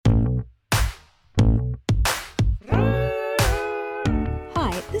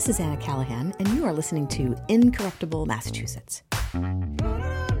This is Anna Callahan, and you are listening to Incorruptible Massachusetts.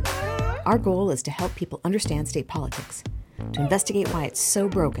 Our goal is to help people understand state politics, to investigate why it's so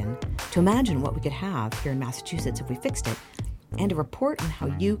broken, to imagine what we could have here in Massachusetts if we fixed it, and to report on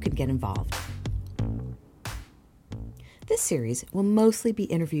how you can get involved. This series will mostly be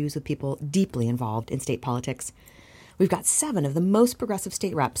interviews with people deeply involved in state politics. We've got 7 of the most progressive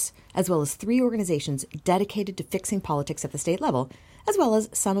state reps, as well as 3 organizations dedicated to fixing politics at the state level, as well as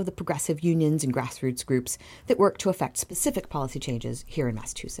some of the progressive unions and grassroots groups that work to affect specific policy changes here in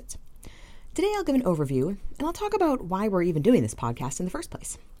Massachusetts. Today I'll give an overview, and I'll talk about why we're even doing this podcast in the first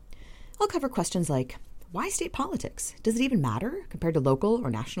place. I'll cover questions like, why state politics? Does it even matter compared to local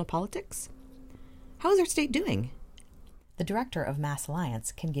or national politics? How is our state doing? The director of Mass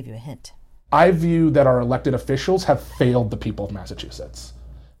Alliance can give you a hint. I view that our elected officials have failed the people of Massachusetts.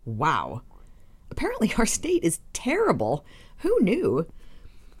 Wow. Apparently our state is terrible. Who knew?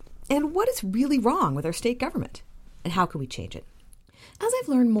 And what is really wrong with our state government? And how can we change it? As I've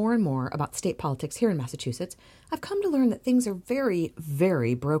learned more and more about state politics here in Massachusetts, I've come to learn that things are very,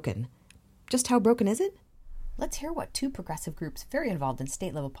 very broken. Just how broken is it? Let's hear what 2 progressive groups very involved in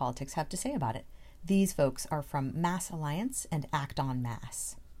state-level politics have to say about it. These folks are from Mass Alliance and Act on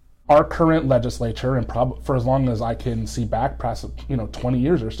Mass. Our current legislature, and for as long as I can see back, past 20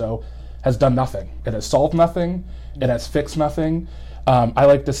 years or so, has done nothing. It has solved nothing. It has fixed nothing. I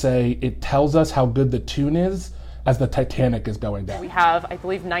like to say it tells us how good the tune is as the Titanic is going down. We have, I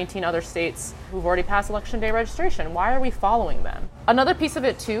believe, 19 other states who've already passed election day registration. Why are we following them? Another piece of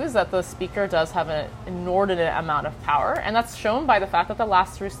it, too, is that the speaker does have an inordinate amount of power, and that's shown by the fact that the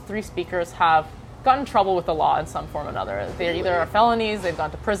last 3 speakers have gotten in trouble with the law in some form or another. They either are felonies, they've gone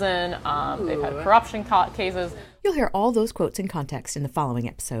to prison, they've had corruption cases. You'll hear all those quotes in context in the following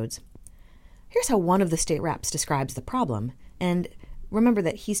episodes. Here's how one of the state reps describes the problem, and remember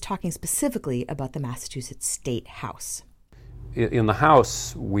that he's talking specifically about the Massachusetts State House. In the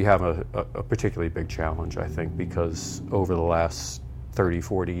House, we have a particularly big challenge, I think, because over the last 30,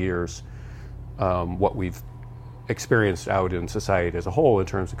 40 years, what we've experienced out in society as a whole in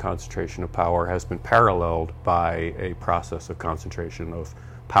terms of concentration of power has been paralleled by a process of concentration of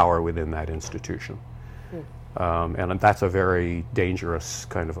power within that institution. And that's a very dangerous,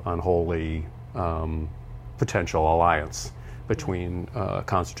 kind of unholy potential alliance between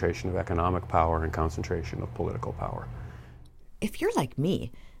concentration of economic power and concentration of political power. If you're like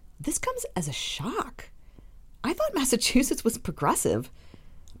me, this comes as a shock. I thought Massachusetts was progressive.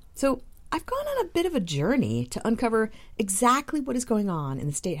 So I've gone on a bit of a journey to uncover exactly what is going on in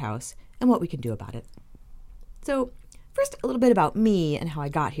the State House and what we can do about it. So first, a little bit about me and how I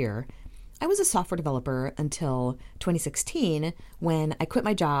got here. I was a software developer until 2016 when I quit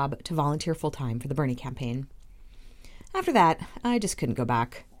my job to volunteer full-time for the Bernie campaign. After that, I just couldn't go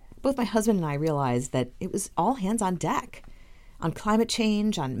back. Both my husband and I realized that it was all hands on deck, on climate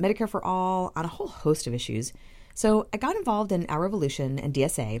change, on Medicare for All, on a whole host of issues. So I got involved in Our Revolution and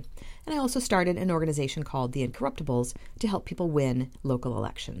DSA, and I also started an organization called The Incorruptibles to help people win local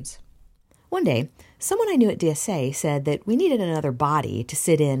elections. One day, someone I knew at DSA said that we needed another body to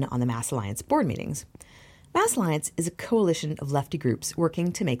sit in on the Mass Alliance board meetings. Mass Alliance is a coalition of lefty groups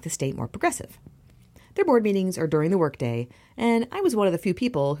working to make the state more progressive. Their board meetings are during the workday, and I was one of the few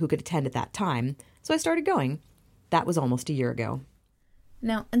people who could attend at that time, so I started going. That was almost a year ago.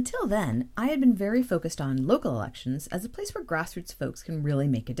 Now, until then, I had been very focused on local elections as a place where grassroots folks can really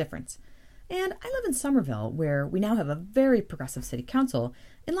make a difference. And I live in Somerville, where we now have a very progressive city council,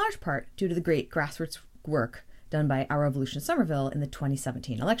 in large part due to the great grassroots work done by Our Revolution Somerville in the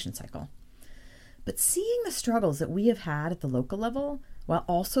 2017 election cycle. But seeing the struggles that we have had at the local level, while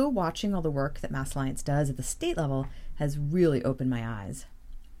also watching all the work that Mass Alliance does at the state level, has really opened my eyes.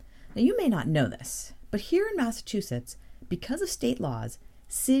 Now, you may not know this, but here in Massachusetts, because of state laws,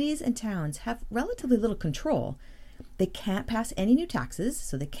 cities and towns have relatively little control. They can't pass any new taxes,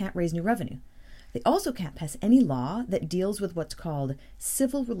 so they can't raise new revenue. They also can't pass any law that deals with what's called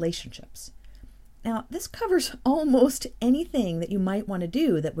civil relationships. Now, this covers almost anything that you might want to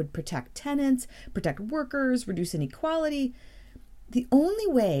do that would protect tenants, protect workers, reduce inequality. The only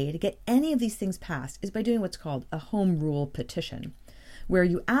way to get any of these things passed is by doing what's called a home rule petition, where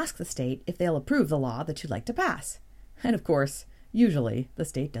you ask the state if they'll approve the law that you'd like to pass. And of course, usually the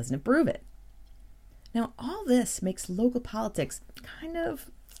state doesn't approve it. Now, all this makes local politics kind of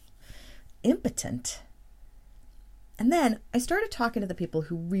impotent. And then I started talking to the people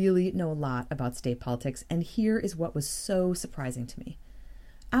who really know a lot about state politics, and here is what was so surprising to me.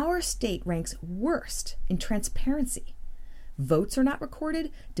 Our state ranks worst in transparency. Votes are not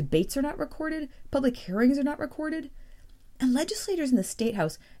recorded, debates are not recorded, public hearings are not recorded. And legislators in the State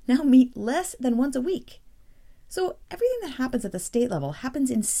House now meet less than once a week. So everything that happens at the state level happens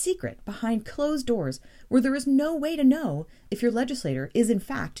in secret behind closed doors where there is no way to know if your legislator is in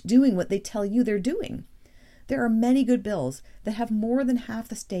fact doing what they tell you they're doing. There are many good bills that have more than half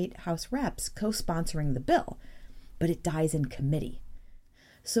the State House reps co-sponsoring the bill, but it dies in committee.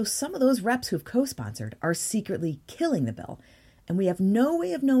 So some of those reps who've co-sponsored are secretly killing the bill, and we have no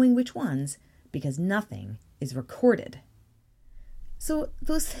way of knowing which ones because nothing is recorded. So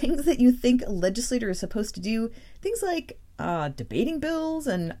those things that you think a legislator is supposed to do, things like debating bills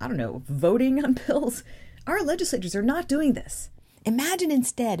and, voting on bills, our legislators are not doing this. Imagine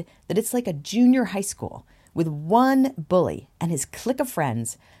instead that it's like a junior high school with one bully and his clique of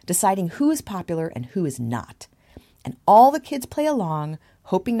friends deciding who is popular and who is not. And all the kids play along,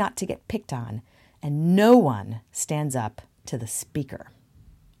 hoping not to get picked on, and no one stands up to the speaker.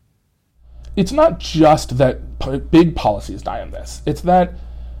 It's not just that big policies die in this. It's that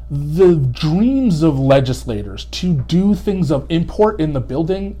the dreams of legislators to do things of import in the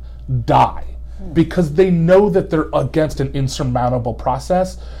building die because they know that they're against an insurmountable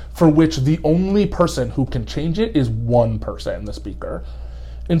process for which the only person who can change it is one person, the speaker.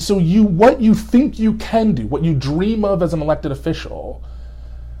 And so what you think you can do, what you dream of as an elected official,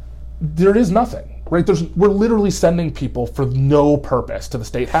 there is nothing. Right? We're literally sending people for no purpose to the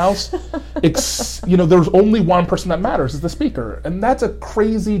State House. There's only one person that matters, is the speaker. And that's a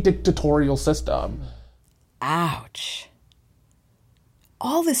crazy dictatorial system. Ouch.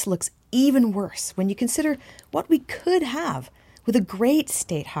 All this looks even worse when you consider what we could have with a great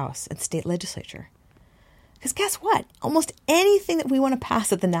State House and state legislature. Because guess what? Almost anything that we want to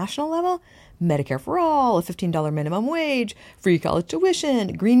pass at the national level, Medicare for all, a $15 minimum wage, free college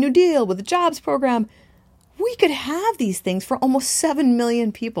tuition, Green New Deal with a jobs program, we could have these things for almost 7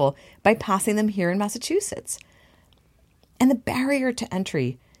 million people by passing them here in Massachusetts. And the barrier to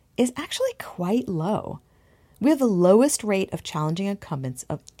entry is actually quite low. We have the lowest rate of challenging incumbents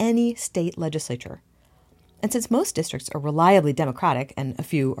of any state legislature. And since most districts are reliably Democratic and a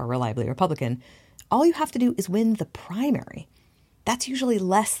few are reliably Republican, all you have to do is win the primary. That's usually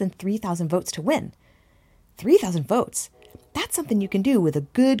less than 3,000 votes to win. 3,000 votes. That's something you can do with a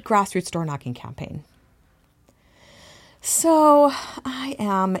good grassroots door-knocking campaign. So I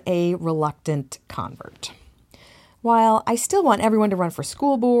am a reluctant convert. While I still want everyone to run for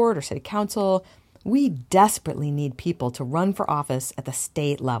school board or city council, we desperately need people to run for office at the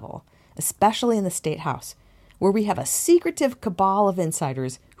state level, especially in the State House, where we have a secretive cabal of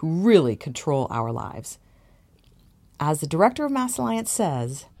insiders who really control our lives. As the director of Mass Alliance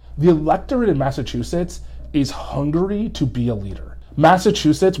says, the electorate in Massachusetts is hungry to be a leader.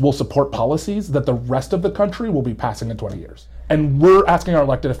 Massachusetts will support policies that the rest of the country will be passing in 20 years. And we're asking our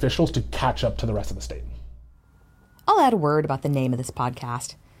elected officials to catch up to the rest of the state. I'll add a word about the name of this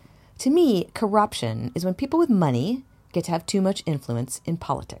podcast. To me, corruption is when people with money get to have too much influence in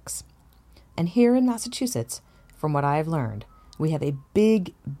politics. And here in Massachusetts, from what I've learned, we have a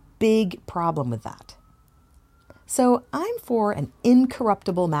big, big problem with that. So I'm for an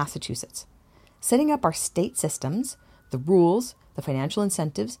incorruptible Massachusetts, setting up our state systems, the rules, the financial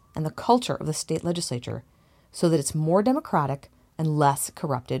incentives, and the culture of the state legislature so that it's more democratic and less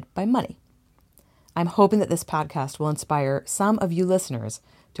corrupted by money. I'm hoping that this podcast will inspire some of you listeners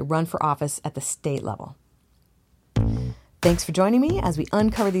to run for office at the state level. Thanks for joining me as we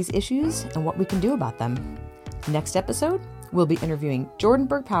uncover these issues and what we can do about them. Next episode, we'll be interviewing Jordan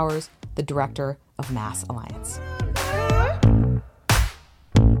Burke-Powers, the director of Mass Alliance.